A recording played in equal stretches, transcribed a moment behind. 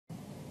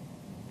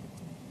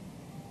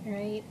All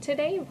right,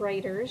 today,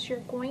 writers, you're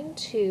going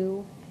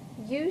to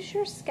use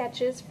your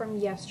sketches from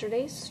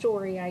yesterday's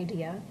story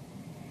idea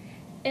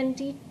and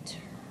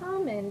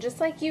determine, just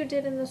like you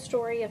did in the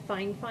story of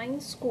Fine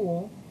Fine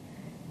School,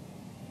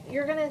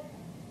 you're going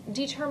to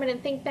determine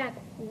and think back,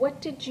 what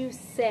did you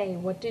say?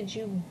 What did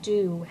you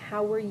do?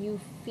 How were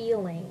you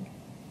feeling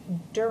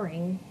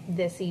during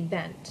this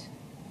event?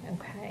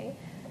 Okay,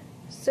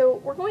 so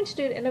we're going to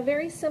do it in a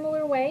very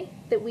similar way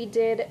that we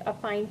did a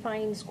Fine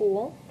Fine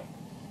School.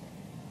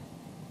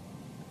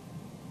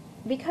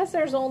 Because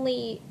there's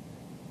only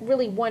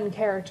really one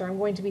character, I'm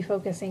going to be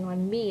focusing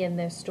on me in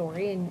this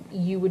story, and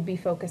you would be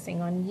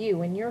focusing on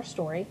you in your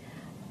story.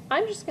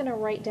 I'm just going to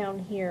write down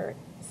here,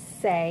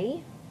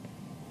 say,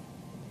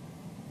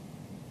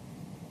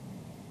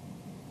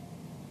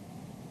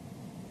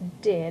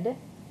 did,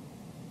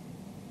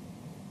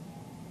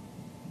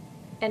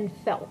 and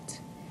felt.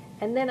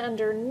 And then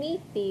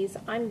underneath these,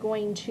 I'm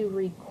going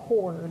to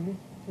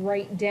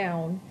write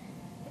down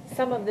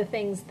some of the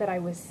things that I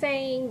was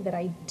saying, that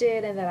I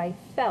did, and that I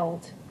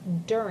felt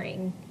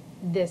during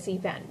this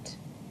event.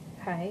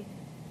 Okay?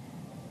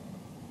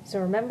 So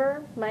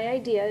remember, my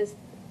idea is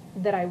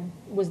that I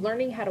was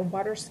learning how to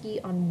water ski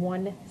on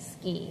one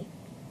ski.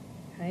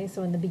 Okay?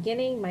 So in the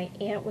beginning, my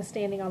aunt was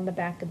standing on the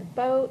back of the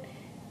boat,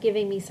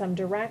 giving me some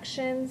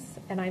directions,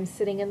 and I'm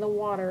sitting in the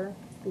water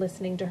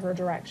listening to her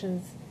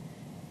directions.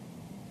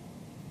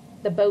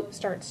 The boat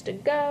starts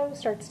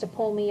to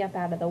pull me up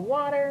out of the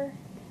water,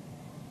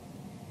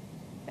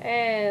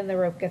 and the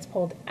rope gets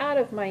pulled out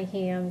of my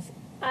hands.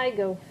 I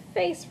go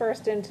face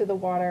first into the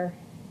water,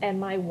 and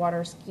my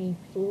water ski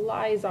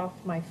flies off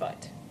my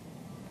foot.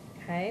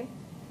 Okay?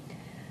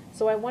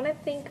 So I want to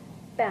think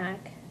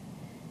back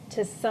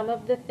to some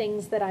of the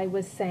things that I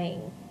was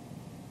saying.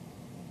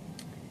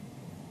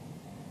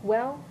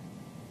 Well,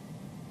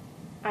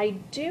 I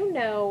do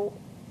know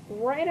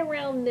right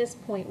around this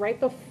point, right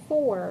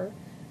before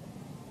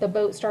the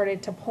boat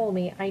started to pull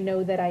me, I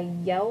know that I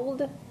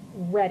yelled,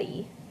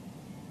 "Ready."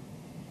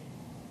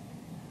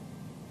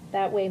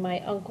 That way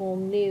my uncle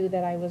knew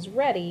that I was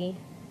ready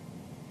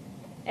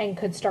and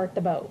could start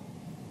the boat.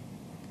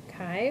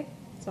 Okay,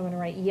 so I'm going to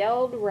write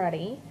yelled,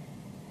 ready.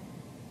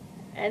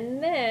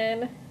 And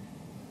then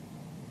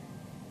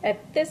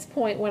at this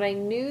point, when I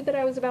knew that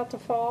I was about to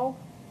fall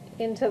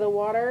into the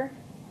water,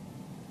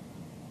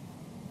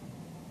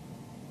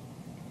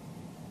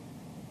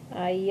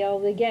 I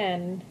yelled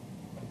again,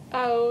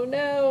 "Oh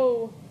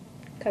no,"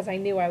 because I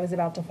knew I was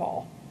about to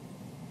fall.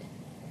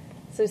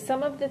 So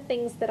some of the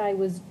things that I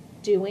was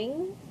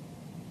doing,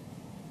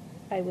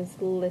 I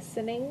was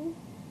listening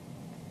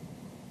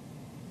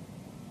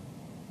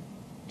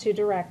to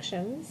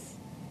directions.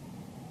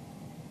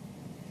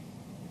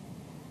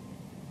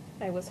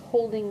 I was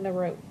holding the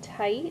rope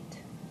tight.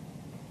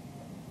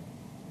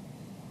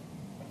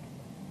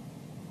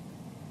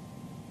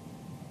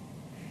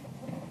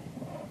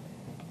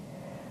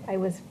 I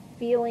was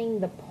feeling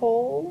the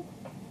pull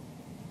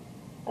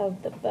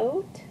of the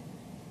boat.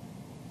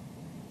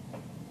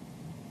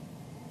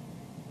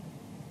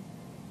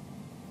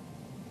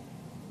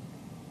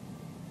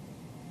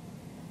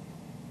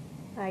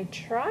 I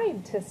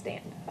tried to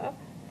stand up.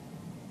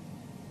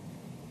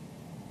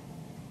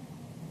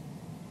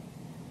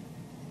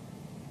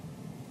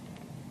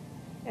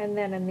 And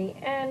then in the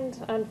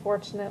end,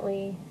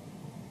 unfortunately,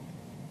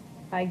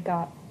 I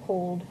got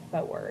pulled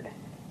forward.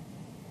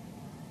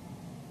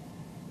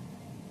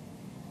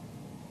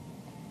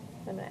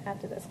 I'm going to add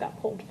to this, got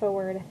pulled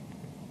forward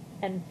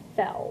and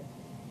fell.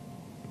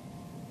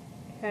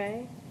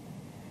 Okay?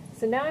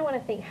 So now I want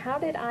to think, how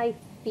did I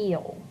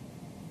feel?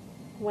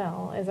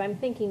 Well, as I'm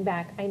thinking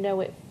back, I know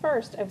at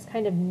first I was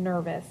kind of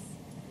nervous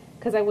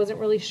because I wasn't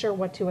really sure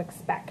what to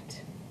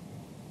expect.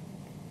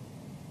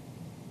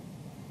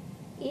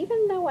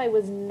 Even though I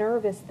was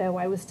nervous, though,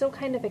 I was still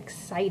kind of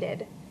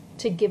excited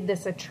to give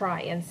this a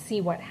try and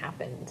see what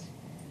happened.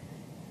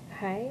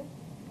 Okay?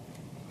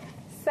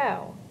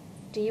 So,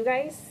 do you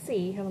guys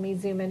see? Let me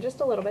zoom in just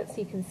a little bit so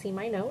you can see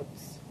my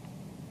notes.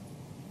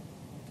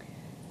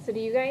 So do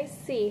you guys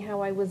see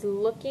how I was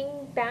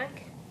looking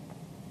back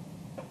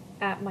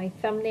at my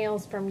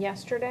thumbnails from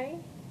yesterday,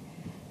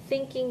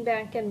 thinking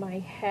back in my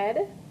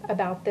head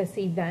about this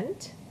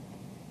event,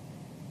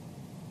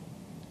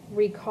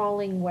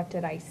 recalling what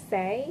did I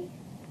say,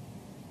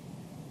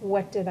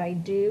 what did I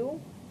do,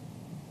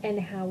 and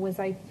how was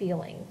I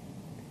feeling?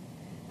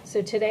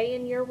 So today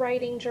in your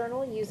writing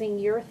journal, using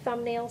your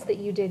thumbnails that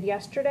you did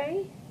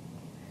yesterday,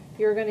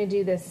 you're going to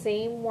do the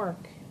same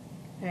work,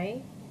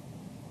 okay?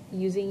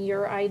 Using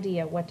your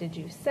idea. What did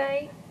you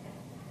say?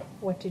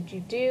 What did you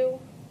do?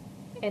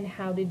 And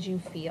how did you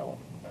feel?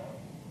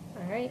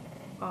 All right,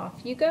 off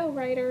you go,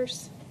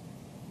 writers.